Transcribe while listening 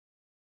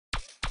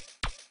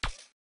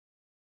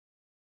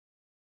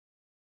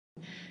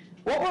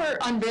What we're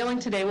unveiling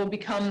today will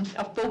become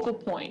a focal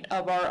point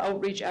of our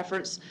outreach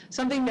efforts,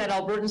 something that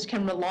Albertans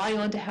can rely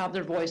on to have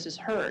their voices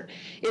heard.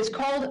 It's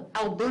called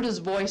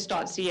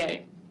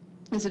albertasvoice.ca.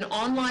 It's an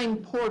online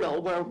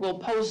portal where we'll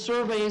post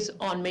surveys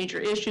on major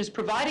issues,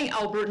 providing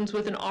Albertans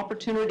with an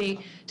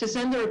opportunity to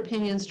send their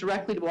opinions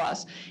directly to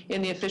us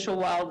in the official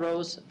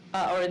Wildrose,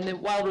 or in the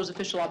Wildrose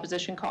Official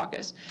Opposition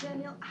Caucus.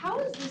 Daniel, how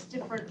is this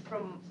different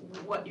from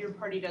what your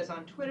party does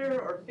on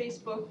Twitter or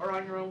Facebook or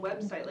on your own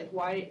website? Like,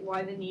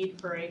 why the need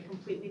for a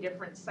completely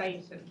different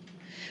site?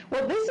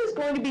 Well, this is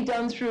going to be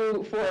done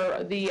through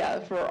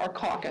for our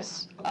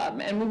caucus,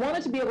 and we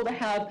wanted to be able to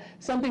have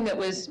something that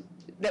was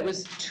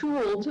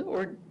tooled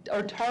or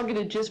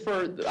targeted just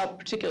for a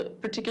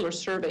particular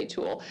survey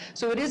tool.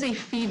 So it is a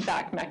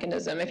feedback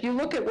mechanism. If you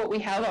look at what we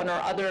have on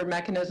our other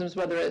mechanisms,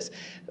 whether it's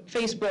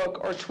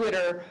Facebook or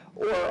Twitter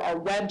or our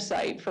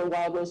website for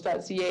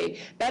wildrose.ca,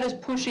 that is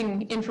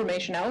pushing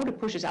information out.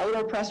 It pushes out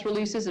our press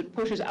releases. It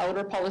pushes out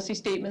our policy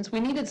statements. We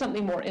needed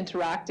something more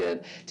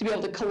interactive to be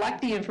able to collect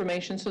the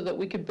information so that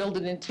we could build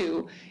it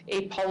into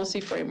a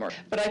policy framework.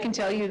 But I can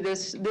tell you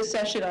this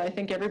session, I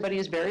think everybody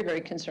is very,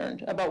 very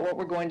concerned about what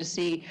we're going to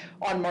see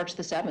on March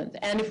the 7th,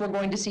 and if we're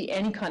going to see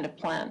any kind of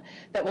plan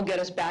that will get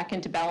us back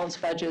into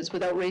balanced budgets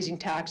without raising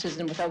taxes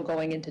and without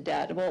going into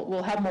debt.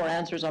 We'll have more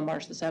answers on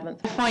March the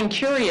 7th. What I find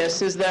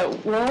curious is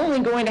that we're only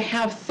going to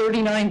have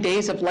 39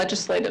 days of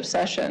legislative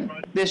session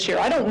this year.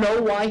 I don't know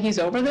why he's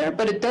over there,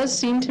 but it does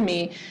seem to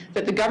me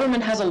that the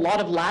government has a lot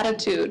of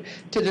latitude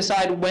to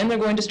decide when they're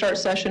going to start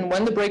session,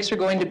 when the breaks are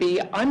going to be.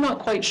 I'm not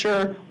quite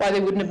sure why they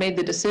wouldn't have made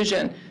the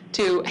decision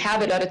to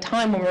have it at a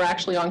time when we're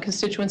actually on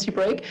constituency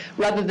break,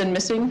 rather than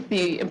missing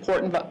the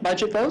important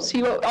budget votes.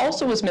 He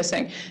also was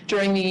missing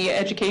during the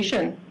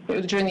Education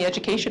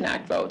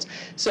Act votes.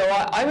 So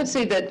I would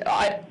say that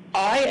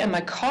I and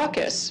my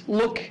caucus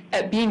look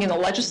at being in the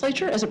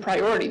legislature as a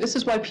priority. This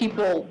is why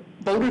people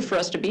voted for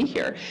us to be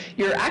here.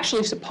 You're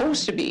actually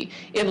supposed to be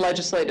in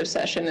legislative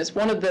session. It's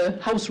one of the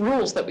House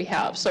rules that we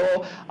have.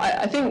 So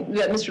I think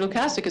that Mr.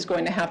 Lukasik is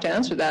going to have to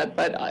answer that,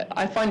 but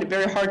I find it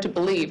very hard to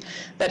believe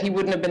that he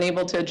wouldn't have been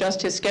able to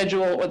adjust his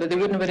schedule, or that they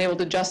wouldn't have been able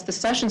to adjust the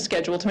session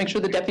schedule to make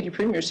sure the Deputy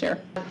Premier's here.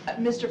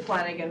 Mr.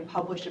 Flanagan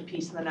published a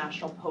piece in the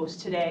National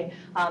Post today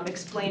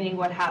explaining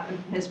what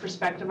happened from his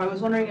perspective. I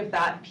was wondering if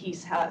that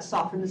piece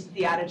softens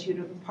the attitude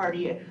of the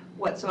party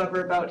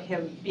whatsoever about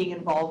him being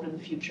involved in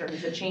the future.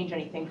 Does it change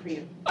anything for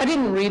you? I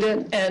didn't read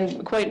it,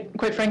 and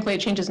quite frankly, it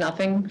changes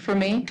nothing for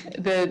me.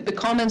 The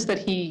comments that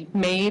he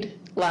made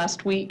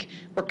last week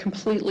were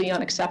completely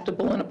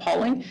unacceptable and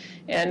appalling,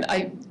 and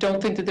I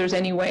don't think that there's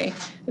any way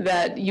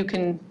that you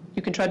can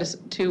try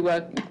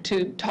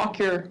to talk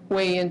your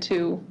way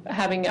into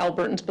having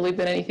Albertans believe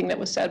that anything that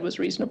was said was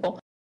reasonable.